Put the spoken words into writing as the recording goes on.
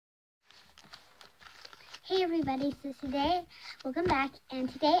Hey everybody, so today, welcome back, and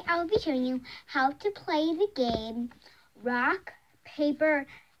today I will be showing you how to play the game Rock, Paper,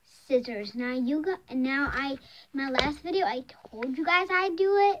 Scissors. Now my last video I told you guys I'd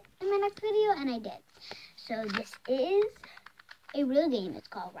do it in my next video, and I did. So this is a real game. It's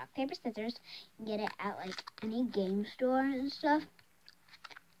called Rock, Paper, Scissors. You can get it at like any game store and stuff.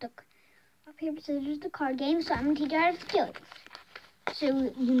 The Rock, Paper, Scissors, the card game, so I'm going to teach you how to do it. So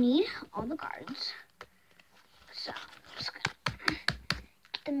you need all the cards. So I'm just going to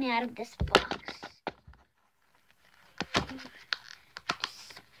get them out of this box.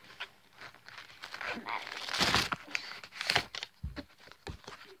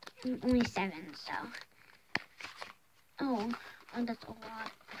 Only 7, so. Oh, that's a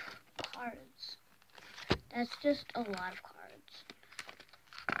lot of cards. That's just a lot of cards.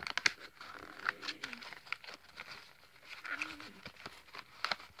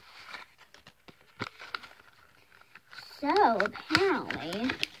 So,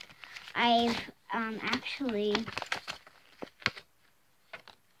 apparently, I've, actually,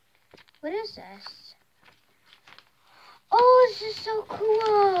 what is this? Oh, this is so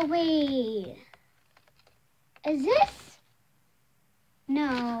cool. Wait. Is this?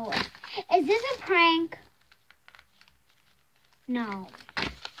 No. Is this a prank? No.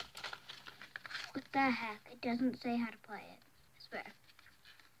 What the heck? It doesn't say how to play it. I swear.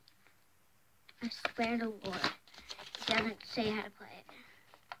 I swear to Lord. It doesn't say how to play it.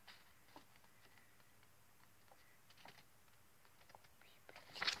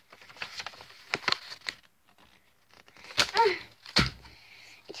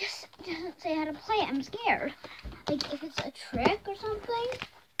 It just doesn't say how to play it. I'm scared. Like, if it's a trick or something.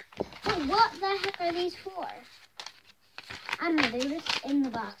 But what the heck are these for? I don't know. They're just in the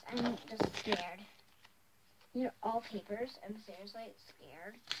box. I'm just scared. These are all papers. I'm seriously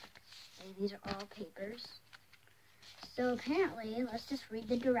scared. And these are all papers. So apparently, let's just read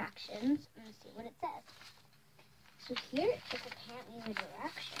the directions and see what it says. So here is apparently the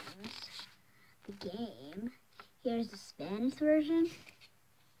directions. The game. Here's the Spanish version.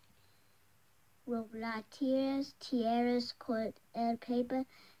 Tierras con el papel,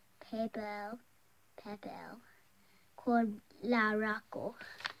 con la raco.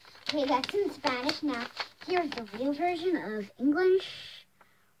 Okay, that's in Spanish. Now, here's the real version of English.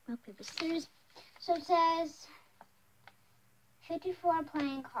 Rock, paper, scissors. So it says 54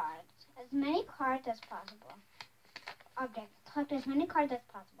 playing cards. As many cards as possible. Object. Collect as many cards as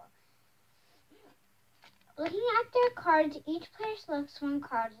possible. Looking at their cards, each player selects one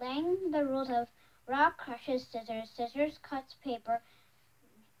card, laying the rules of rock crushes scissors, scissors cuts paper,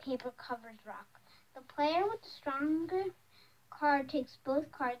 paper covers rock. The player with the stronger card takes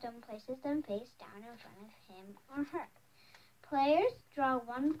both cards and places them face down in front of him or her. Players draw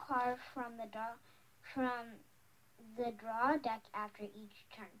one card from the draw deck after each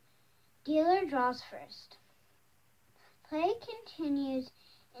turn. Dealer draws first. Play continues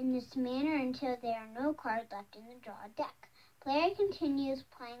in this manner until there are no cards left in the draw deck. Player continues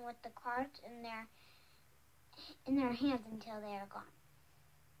playing with the cards in their hands until they are gone.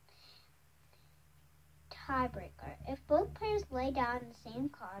 Tiebreaker. If both players lay down the same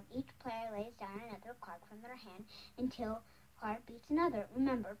card, each player lays down another card from their hand until card beats another.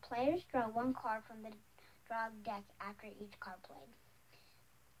 Remember, players draw one card from the draw deck after each card played.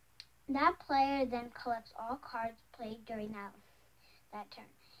 That player then collects all cards played during that turn.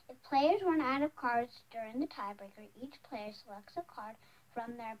 If players run out of cards during the tiebreaker, each player selects a card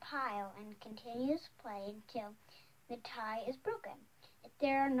from their pile and continues play until the tie is broken. If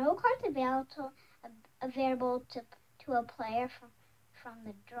there are no cards available to a player from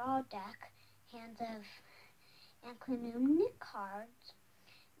the draw deck, hands of included cards,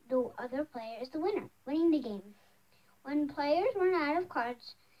 the other player is the winner, winning the game. When players run out of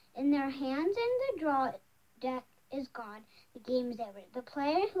cards in their hands and the draw deck is gone, the game is over. The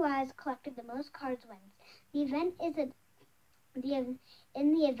player who has collected the most cards wins.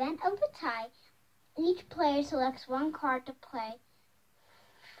 In the event of a tie, each player selects one card to play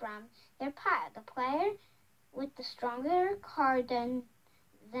from their pile. The player with the stronger card then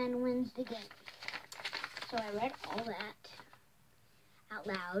wins the game. So I read all that out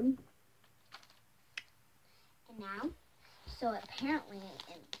loud. And now, so apparently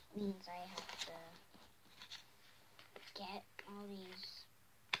it means I have to get all these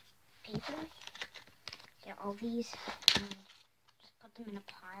papers, get all these, and just put them in a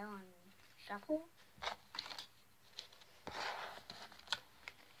pile and shuffle.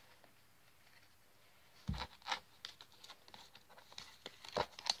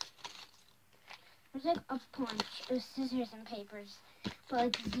 There's like a bunch of scissors and papers, but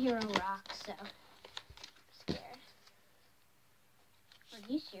like 0 rocks, so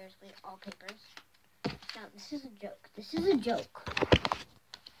you seriously all papers? No, this is a joke. This is a joke.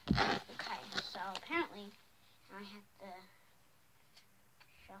 Okay, so apparently I have to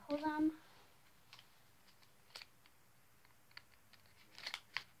shuffle them.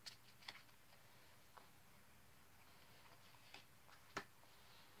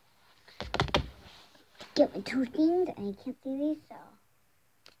 Get my two things, and I can't see these, so.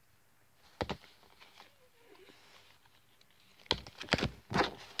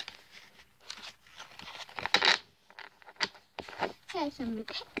 Okay, so I'm going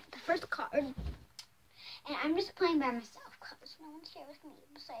to pick the first card. And I'm just playing by myself because no one's here with me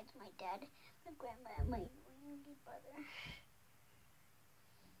besides my dad, my grandma, and my youngest brother.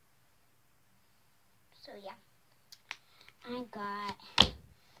 So, yeah. I got,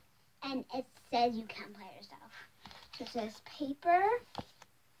 and it says you can't play yourself. So it says paper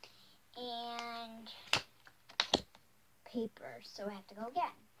and paper. So I have to go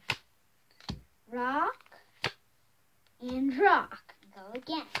again. Rock and rock. Go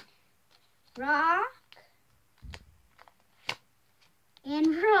again. Rock and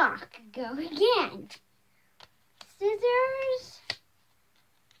rock. Go again. Scissors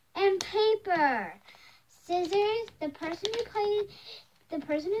and paper. Scissors. The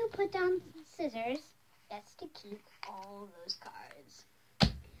person who put down scissors gets to keep all those cards.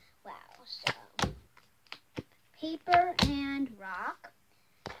 Wow. So paper and rock.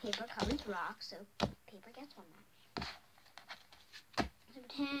 Paper covers rock, so paper gets one match. So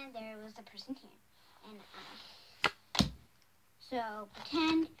pretend there was a person here, and so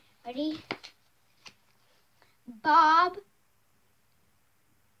pretend. Ready? Bob,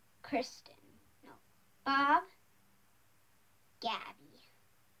 Kristen. No, Bob, Gabby.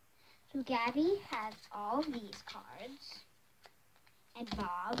 So Gabby has all these cards, and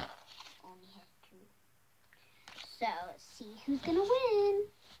Bob only has 2. So let's see who's gonna win.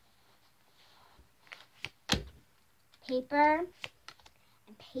 Paper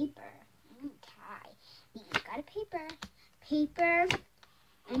and paper. Tie. You got a paper. Paper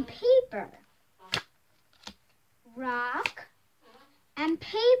and paper. Rock and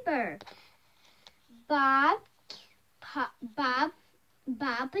paper. Bob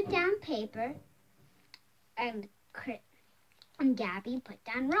put down paper, and Gabby put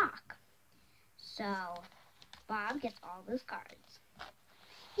down rock. So Bob gets all those cards.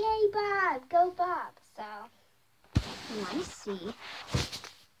 Yay, Bob! Go, Bob! So you want to see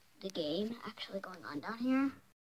the game actually going on down here?